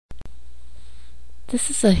This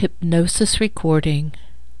is a hypnosis recording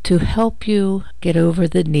to help you get over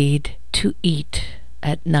the need to eat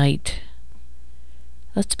at night.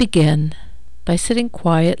 Let's begin by sitting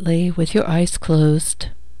quietly with your eyes closed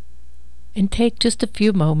and take just a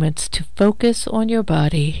few moments to focus on your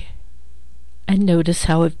body and notice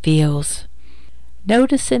how it feels.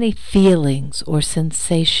 Notice any feelings or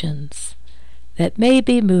sensations that may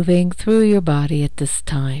be moving through your body at this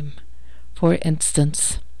time. For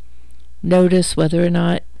instance, notice whether or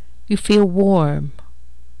not you feel warm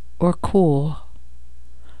or cool,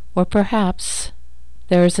 or perhaps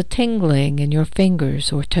there is a tingling in your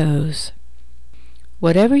fingers or toes.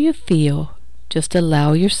 Whatever you feel, just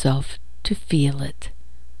allow yourself to feel it.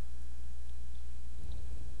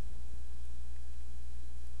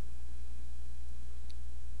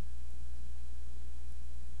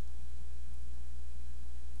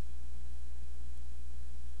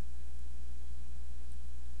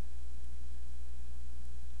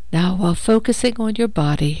 Now, while focusing on your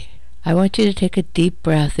body, I want you to take a deep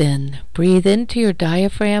breath in. Breathe into your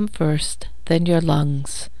diaphragm first, then your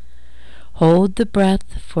lungs. Hold the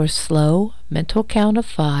breath for a slow mental count of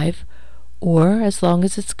 5, or as long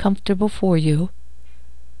as it's comfortable for you.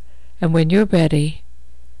 And when you're ready,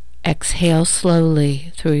 exhale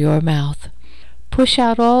slowly through your mouth. Push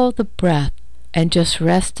out all the breath and just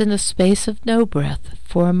rest in a space of no breath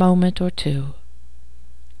for a moment or two.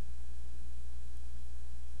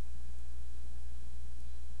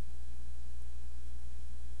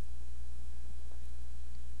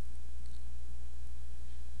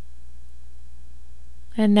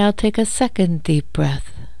 And now take a second deep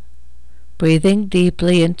breath, breathing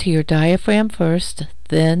deeply into your diaphragm first,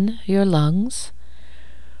 then your lungs.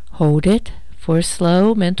 Hold it for a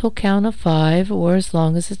slow mental count of 5, or as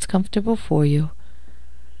long as it's comfortable for you.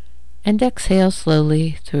 And exhale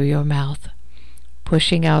slowly through your mouth,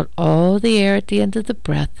 pushing out all the air at the end of the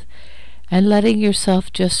breath and letting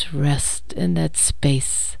yourself just rest in that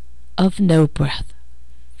space of no breath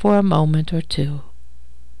for a moment or two.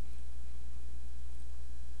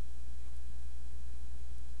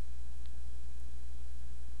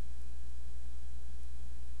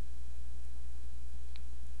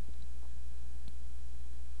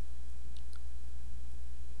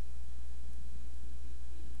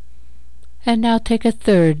 And now take a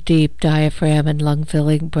third deep diaphragm and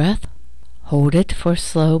lung-filling breath. Hold it for a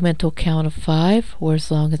slow mental count of 5, or as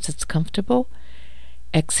long as it's comfortable.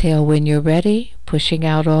 Exhale when you're ready, pushing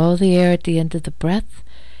out all the air at the end of the breath,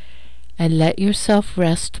 and let yourself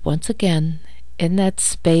rest once again in that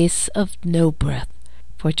space of no breath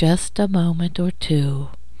for just a moment or two,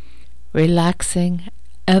 relaxing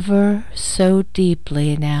ever so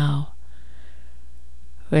deeply now,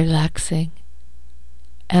 relaxing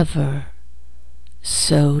ever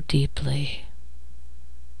so deeply.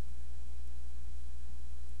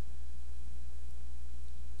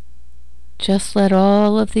 Just let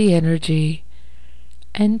all of the energy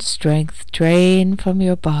and strength drain from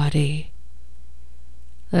your body.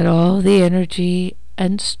 Let all the energy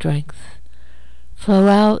and strength flow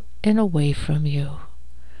out and away from you.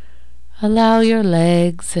 Allow your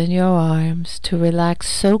legs and your arms to relax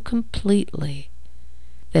so completely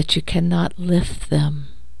that you cannot lift them,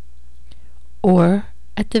 or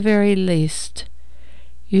at the very least,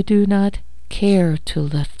 you do not care to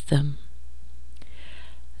lift them.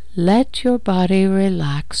 Let your body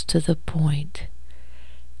relax to the point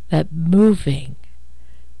that moving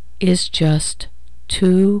is just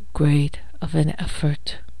too great of an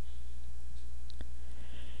effort.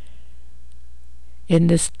 In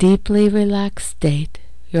this deeply relaxed state,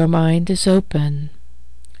 your mind is open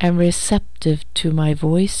and receptive to my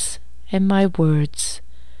voice and my words,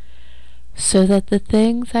 so that the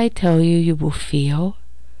things I tell you you will feel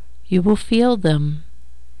them.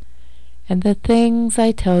 And the things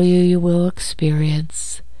I tell you you will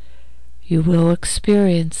experience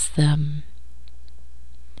them.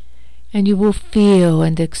 And you will feel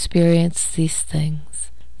and experience these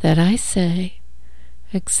things that I say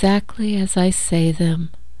exactly as I say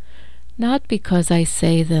them, not because I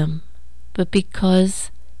say them, but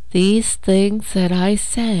because these things that I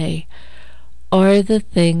say are the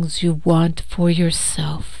things you want for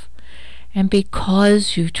yourself, and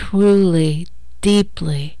because you truly,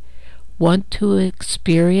 deeply want to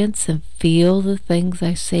experience and feel the things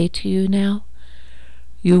I say to you now,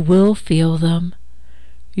 you will feel them,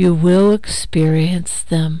 you will experience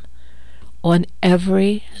them on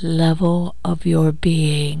every level of your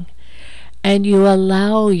being, and you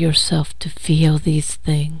allow yourself to feel these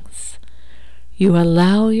things. You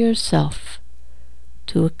allow yourself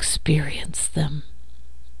to experience them,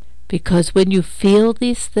 Because when you feel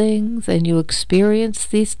these things and you experience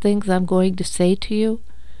these things I'm going to say to you,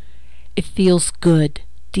 it feels good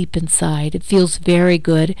deep inside. It feels very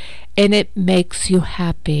good, and it makes you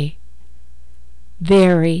happy.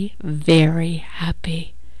 Very, very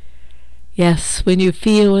happy. Yes, when you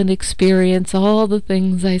feel and experience all the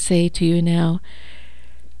things I say to you now,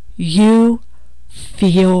 you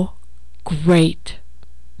feel great.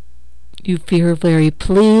 You feel very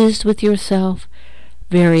pleased with yourself,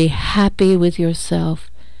 very happy with yourself,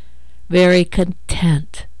 very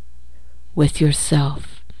content with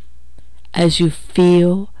yourself as you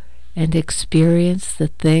feel and experience the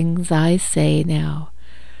things I say now.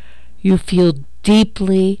 You feel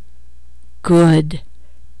deeply good,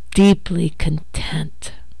 deeply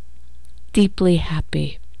content, deeply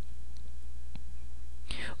happy.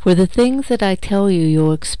 For the things that I tell you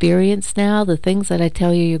you'll experience now, the things that I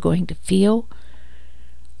tell you you're going to feel,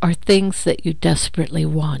 are things that you desperately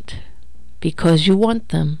want. Because you want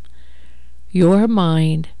them, your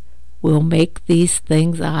mind will make these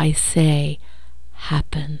things I say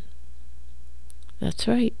happen. That's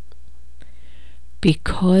right.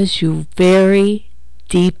 Because you very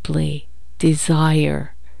deeply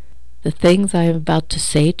desire the things I am about to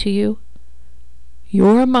say to you,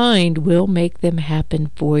 your mind will make them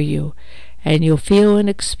happen for you, and you'll feel and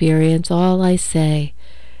experience all I say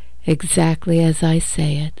exactly as I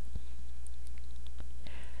say it.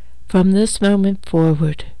 From this moment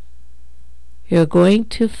forward, you're going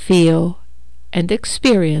to feel and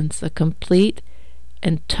experience a complete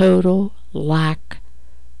and total lack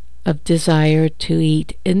of desire to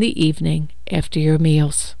eat in the evening after your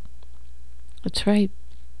meals. That's right.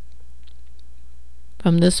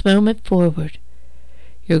 From this moment forward,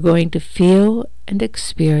 you're going to feel and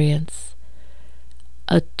experience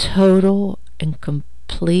a total and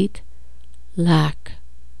complete lack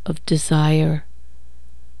of desire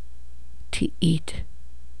to eat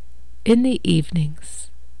in the evenings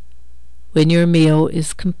when your meal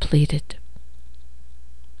is completed.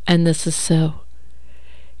 And this is so.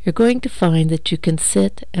 You're going to find that you can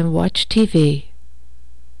sit and watch TV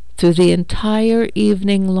through the entire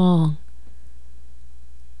evening long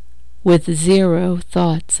with zero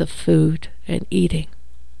thoughts of food and eating.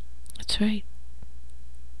 That's right.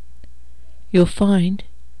 You'll find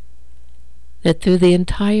that through the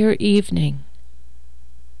entire evening,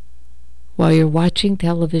 while you're watching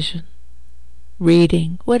television,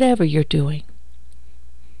 reading, whatever you're doing,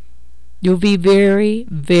 you'll be very,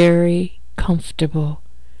 very comfortable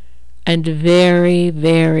and very,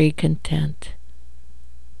 very content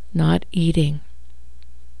not eating.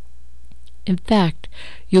 In fact,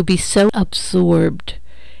 you'll be so absorbed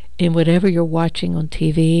in whatever you're watching on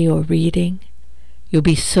TV or reading, you'll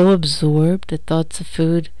be so absorbed that thoughts of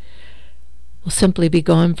food will simply be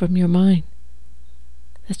gone from your mind.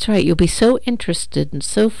 That's right, you'll be so interested and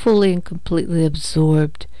so fully and completely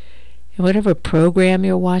absorbed in whatever program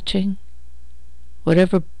you're watching,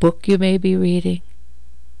 whatever book you may be reading,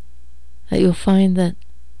 that you'll find that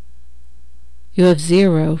you have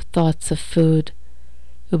zero thoughts of food.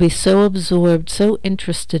 You'll be so absorbed, so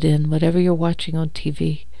interested in whatever you're watching on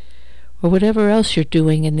TV or whatever else you're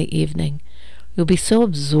doing in the evening. You'll be so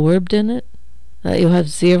absorbed in it that you'll have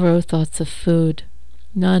zero thoughts of food.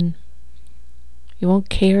 None. You won't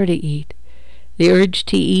care to eat. The urge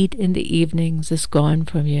to eat in the evenings is gone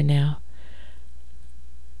from you now.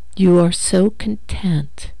 You are so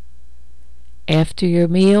content after your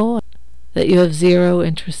meal that you have zero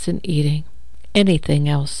interest in eating anything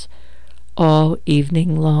else all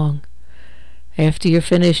evening long. After you're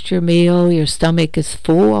finished your meal, your stomach is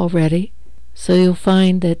full already, so you'll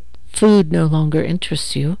find that food no longer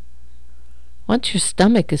interests you. Once your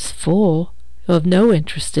stomach is full, you'll have no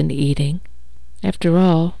interest in eating. After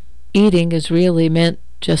all, eating is really meant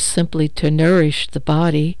just simply to nourish the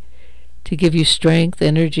body, to give you strength,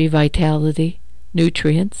 energy, vitality,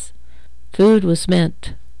 nutrients. Food was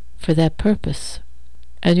meant for that purpose.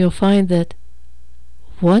 And you'll find that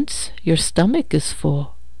once your stomach is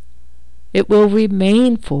full, it will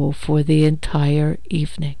remain full for the entire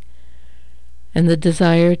evening, and the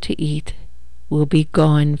desire to eat will be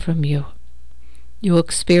gone from you. You'll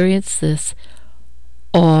experience this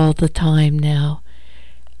all the time now,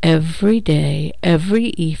 every day, every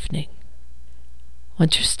evening.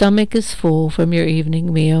 Once your stomach is full from your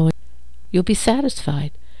evening meal, you'll be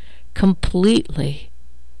satisfied, completely,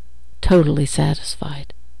 totally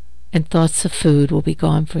satisfied. And thoughts of food will be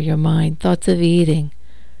gone from your mind. Thoughts of eating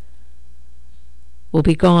will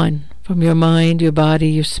be gone from your mind, your body,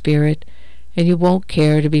 your spirit, and you won't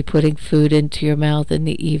care to be putting food into your mouth in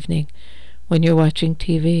the evening when you're watching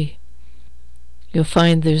TV. You'll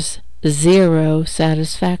find there's zero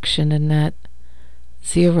satisfaction in that.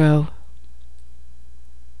 Zero.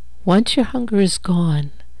 Once your hunger is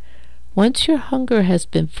gone, once your hunger has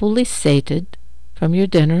been fully sated from your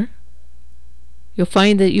dinner, you'll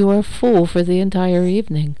find that you are full for the entire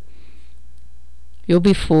evening. You'll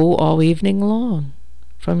be full all evening long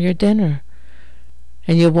from your dinner,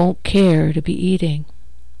 and you won't care to be eating.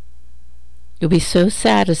 You'll be so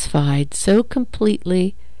satisfied, so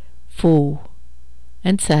completely full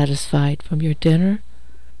and satisfied from your dinner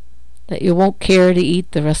that you won't care to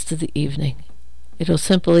eat the rest of the evening. It'll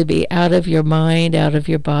simply be out of your mind, out of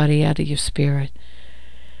your body, out of your spirit.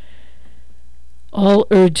 All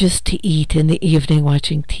urges to eat in the evening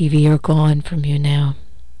watching TV are gone from you now.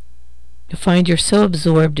 You'll find you're so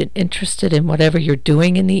absorbed and interested in whatever you're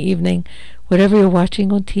doing in the evening, whatever you're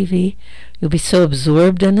watching on TV, you'll be so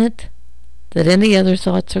absorbed in it that any other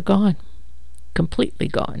thoughts are gone. Completely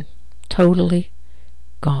gone. Totally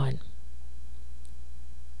gone.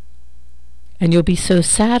 And you'll be so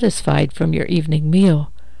satisfied from your evening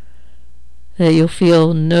meal that you'll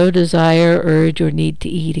feel no desire, urge, or need to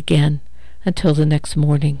eat again until the next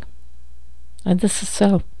morning. And this is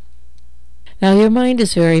so. Now your mind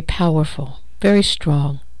is very powerful, very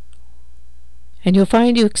strong. And you'll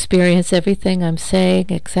find you experience everything I'm saying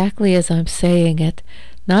exactly as I'm saying it,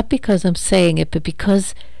 not because I'm saying it, but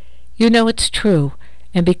because you know it's true,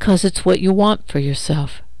 and because it's what you want for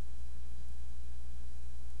yourself.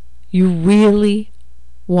 You really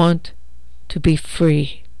want to be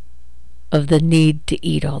free of the need to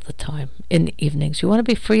eat all the time in the evenings. You want to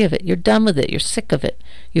be free of it. You're done with it. You're sick of it.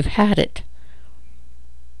 You've had it.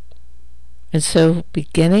 And so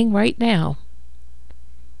beginning right now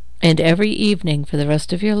and every evening for the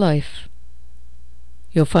rest of your life,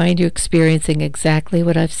 you'll find you experiencing exactly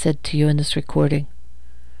what I've said to you in this recording.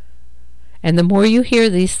 And the more you hear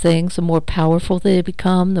these things, the more powerful they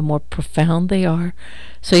become, the more profound they are.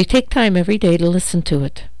 So you take time every day to listen to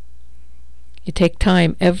it. You take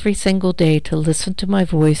time every single day to listen to my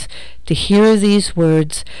voice, to hear these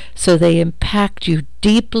words, so they impact you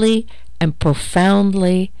deeply and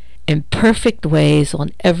profoundly in perfect ways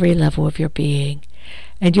on every level of your being.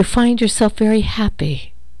 And you find yourself very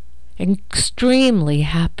happy, extremely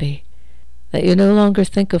happy, that you no longer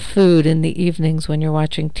think of food in the evenings when you're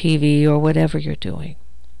watching TV or whatever you're doing.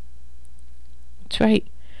 That's right.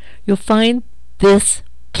 You'll find this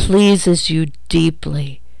pleases you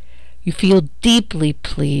deeply. You feel deeply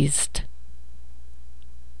pleased,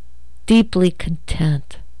 deeply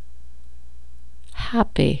content,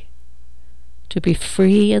 happy to be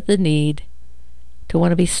free of the need to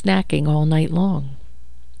want to be snacking all night long.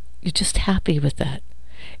 You're just happy with that.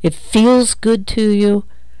 It feels good to you.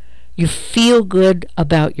 You feel good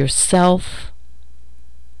about yourself.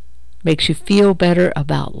 Makes you feel better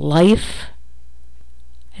about life.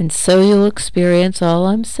 And so you'll experience all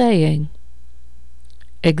I'm saying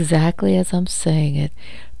exactly as I'm saying it,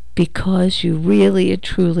 because you really and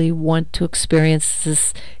truly want to experience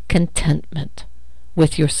this contentment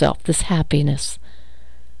with yourself, this happiness,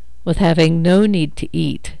 with having no need to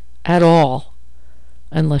eat at all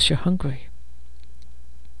unless you're hungry.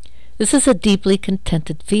 This is a deeply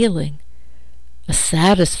contented feeling, a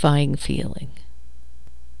satisfying feeling,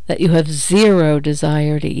 that you have zero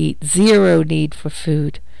desire to eat, zero need for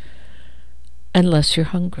food, unless you're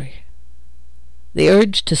hungry. The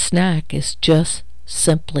urge to snack is just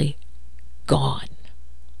simply gone.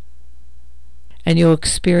 And you'll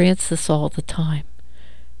experience this all the time,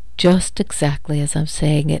 just exactly as I'm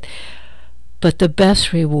saying it. But the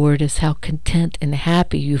best reward is how content and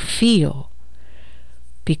happy you feel,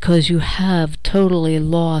 because you have totally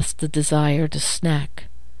lost the desire to snack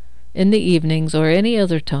in the evenings or any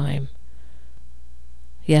other time.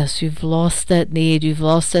 Yes, you've lost that need, you've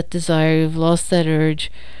lost that desire, you've lost that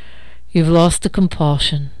urge, you've lost the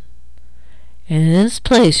compulsion. And in this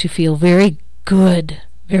place you feel very good,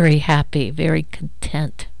 very happy, very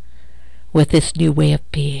content with this new way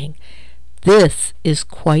of being. This is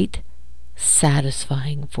quite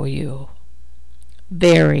satisfying for you.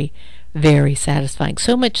 Very, very satisfying.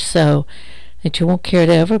 So much so that you won't care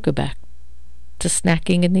to ever go back to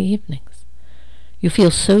snacking in the evenings. You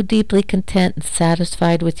feel so deeply content and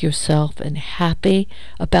satisfied with yourself and happy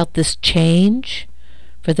about this change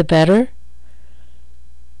for the better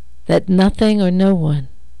that nothing or no one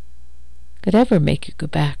could ever make you go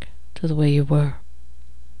back to the way you were.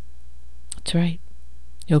 That's right.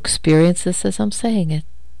 You'll experience this as I'm saying it,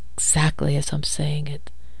 exactly as I'm saying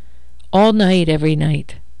it, all night, every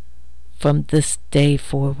night, from this day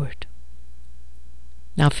forward.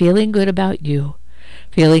 Now, feeling good about you,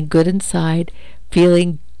 feeling good inside,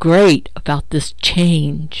 feeling great about this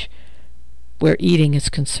change where eating is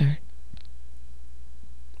concerned.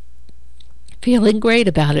 feeling great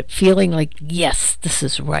about it, feeling like, yes, this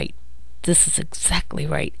is right. This is exactly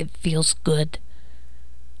right. It feels good.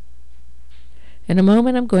 In a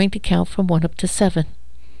moment, I'm going to count from 1 up to 7.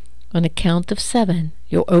 On the count of 7,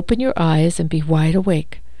 you'll open your eyes and be wide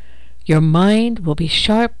awake. Your mind will be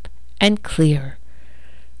sharp and clear.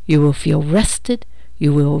 You will feel rested.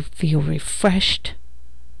 You will feel refreshed.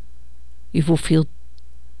 You will feel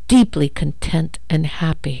deeply content and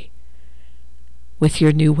happy with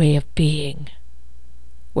your new way of being,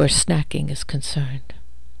 where snacking is concerned.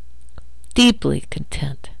 Deeply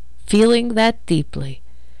content, feeling that deeply,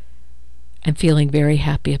 and feeling very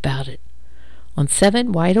happy about it. On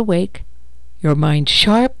 7, wide awake, your mind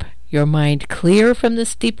sharp, your mind clear from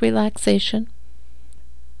this deep relaxation,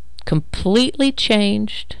 completely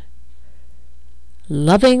changed,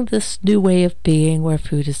 loving this new way of being where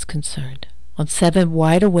food is concerned. On 7,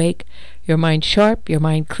 wide awake, your mind sharp, your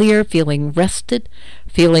mind clear, feeling rested,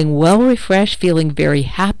 feeling well refreshed, feeling very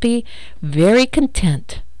happy, very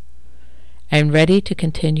content, and ready to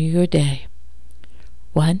continue your day.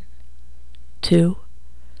 1, 2,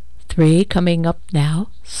 3, coming up now,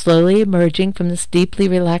 slowly emerging from this deeply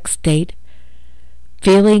relaxed state,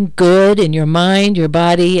 feeling good in your mind, your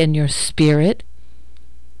body, and your spirit.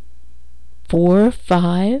 4,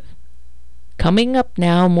 5, coming up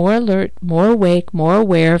now, more alert, more awake, more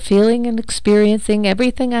aware, feeling and experiencing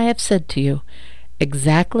everything I have said to you,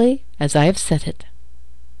 exactly as I have said it.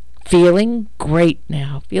 Feeling great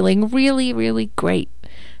now, feeling really, really great.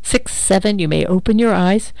 6, 7, you may open your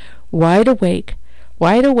eyes, wide awake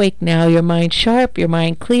now, your mind sharp, your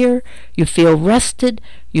mind clear, you feel rested,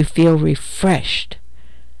 you feel refreshed.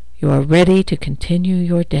 You are ready to continue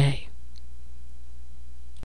your day.